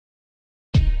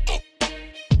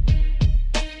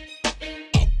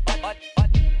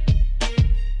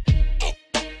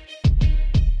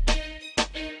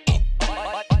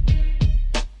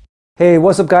Hey,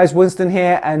 what's up guys, Winston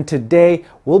here, and today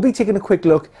we'll be taking a quick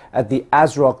look at the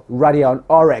ASRock Radeon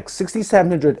RX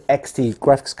 6700 XT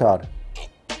graphics card.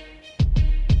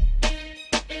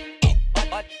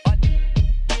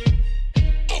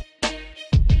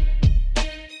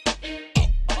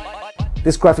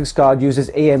 This graphics card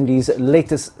uses AMD's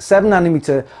latest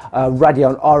 7nm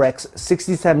Radeon RX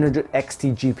 6700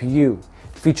 XT GPU,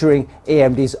 featuring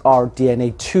AMD's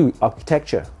RDNA 2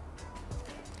 architecture.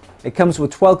 It comes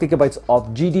with 12GB of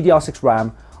GDDR6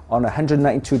 RAM on a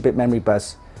 192-bit memory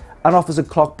bus and offers a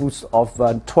clock boost of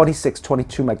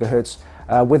 2622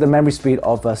 MHz with a memory speed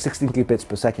of 16 Gbps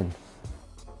per second.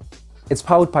 It's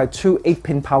powered by two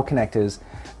 8-pin power connectors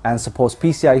and supports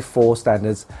PCIe 4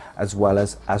 standards as well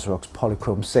as ASRock's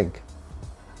Polychrome Sync.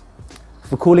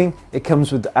 For cooling, it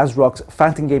comes with ASRock's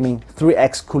Phantom Gaming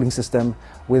 3X cooling system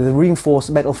with a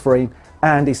reinforced metal frame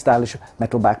and a stylish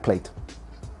metal backplate.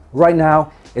 Right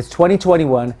now, it's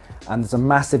 2021 and there's a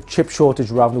massive chip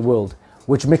shortage around the world,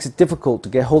 which makes it difficult to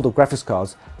get hold of graphics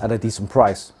cards at a decent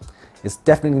price. It's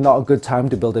definitely not a good time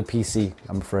to build a PC,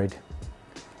 I'm afraid.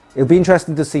 It'll be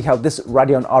interesting to see how this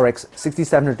Radeon RX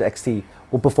 6700 XT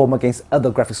will perform against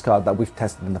other graphics cards that we've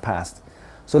tested in the past.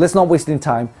 So let's not waste any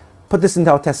time, put this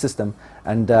into our test system,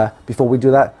 and before we do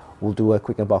that, we'll do a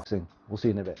quick unboxing. We'll see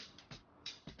you in a bit.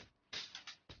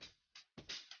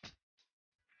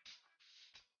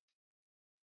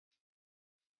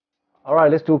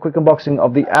 Alright, let's do a quick unboxing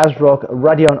of the ASRock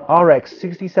Radeon RX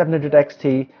 6700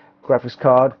 XT graphics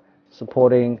card,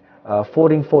 supporting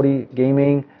 1440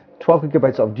 gaming,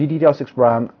 12GB of GDDR6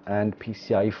 RAM and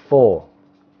PCIe 4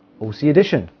 OC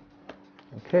edition.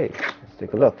 Okay, let's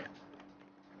take a look.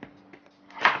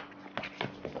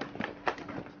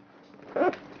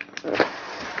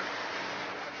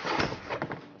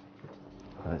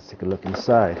 Let's take a look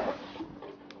inside.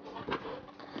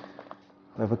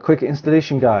 We have a quick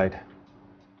installation guide.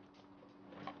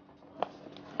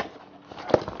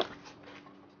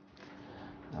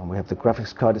 And we have the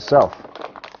graphics card itself.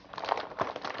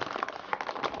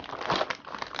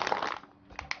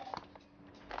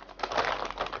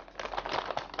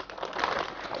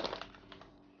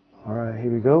 Alright,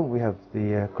 here we go. We have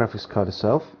the graphics card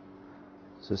itself.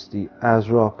 So it's the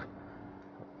ASRock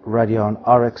Radeon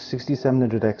RX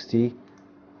 6700 XT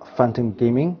Phantom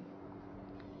Gaming.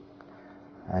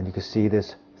 And you can see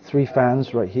there's 3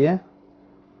 fans right here.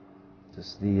 This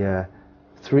is the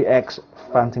 3X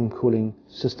Phantom cooling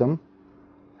system.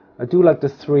 I do like the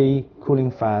 3 cooling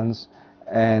fans,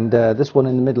 and this one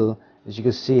in the middle, as you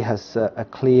can see, has a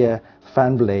clear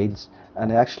fan blades,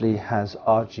 and it actually has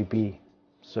RGB,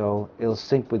 so it'll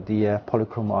sync with the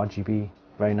Polychrome RGB.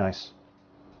 Very nice.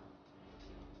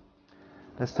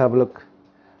 Let's have a look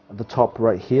at the top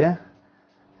right here.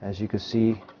 As you can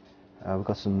see, we've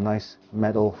got some nice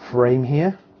metal frame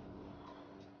here,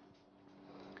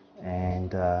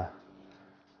 and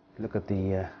look at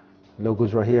the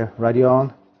logos right here, Radeon,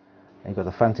 and you've got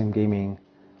the Phantom Gaming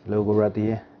logo right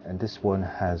there, and this one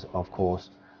has, of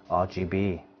course,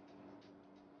 RGB.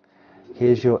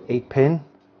 Here's your 8-pin,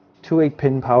 2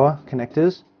 8-pin power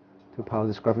connectors to power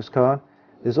this graphics card.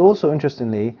 There's also,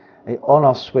 interestingly, a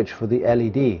on-off switch for the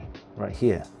LED right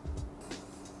here.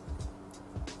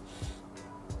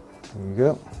 There you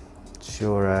go.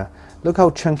 Sure. Look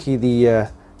how chunky the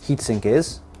heatsink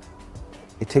is.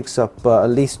 It takes up at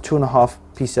least 2.5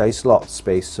 PCIe slot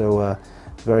space, so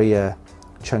very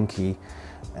chunky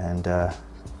and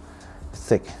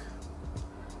thick.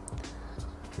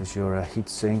 There's your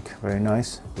heatsink, very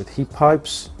nice, with heat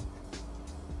pipes.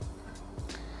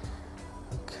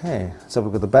 Okay, let's have a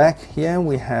look at the back. Here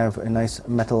we have a nice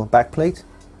metal backplate,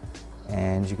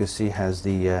 and you can see it has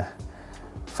the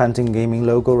Phantom Gaming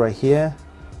logo right here,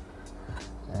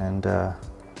 and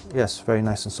yes, very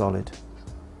nice and solid.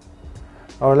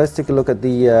 Alright, let's take a look at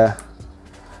the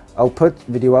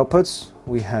video outputs.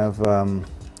 We have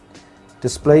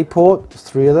display port,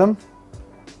 3 of them,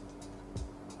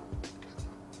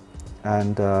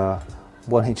 and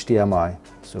 1 HDMI.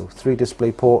 So 3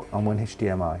 display port and 1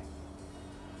 HDMI.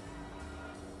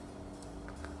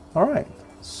 Alright,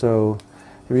 so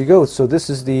here we go. So this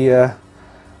is the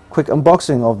quick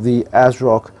unboxing of the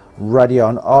ASRock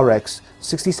Radeon RX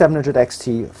 6700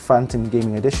 XT Phantom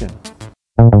Gaming Edition.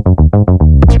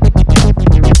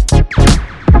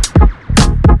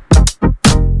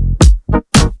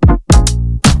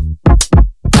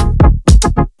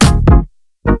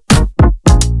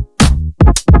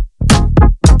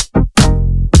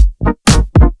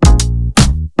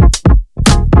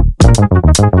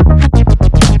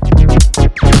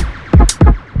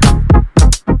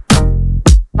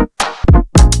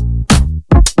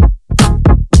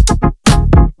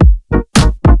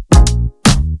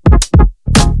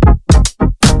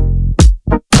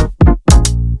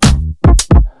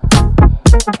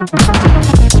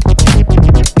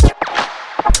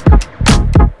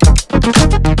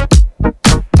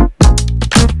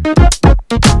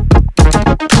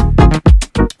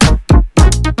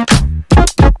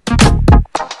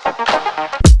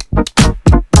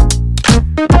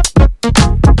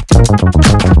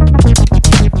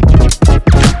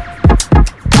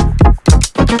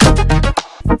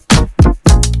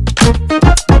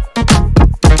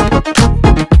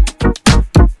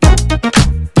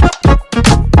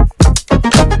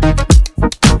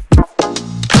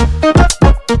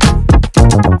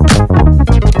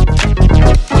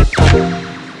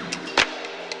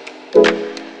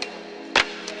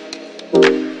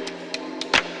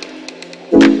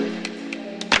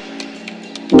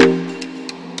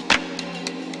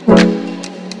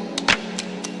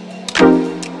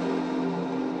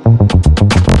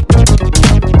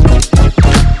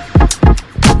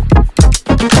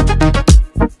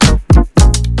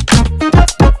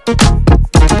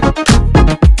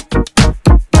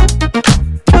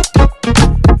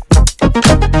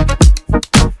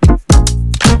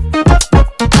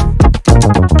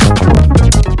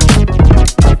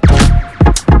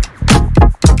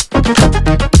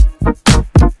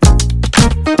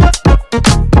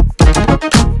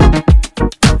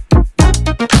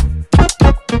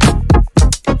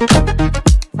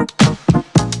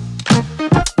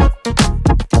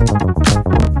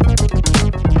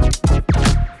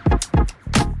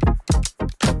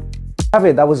 Have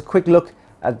it. That was a quick look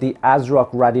at the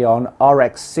ASRock Radeon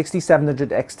RX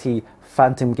 6700 XT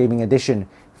Phantom Gaming Edition,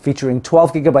 featuring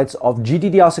 12 GB of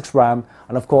GDDR6 RAM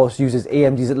and of course uses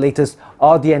AMD's latest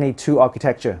RDNA 2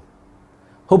 architecture.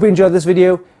 Hope you enjoyed this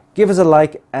video. Give us a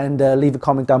like and leave a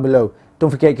comment down below.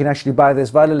 Don't forget you can actually buy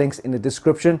this via the links in the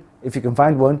description if you can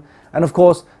find one. And of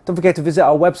course, don't forget to visit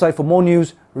our website for more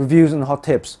news, reviews and hot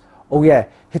tips. Oh yeah,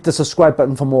 hit the subscribe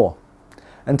button for more.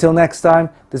 Until next time,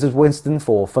 this is Winston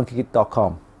for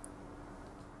Funkykit.com.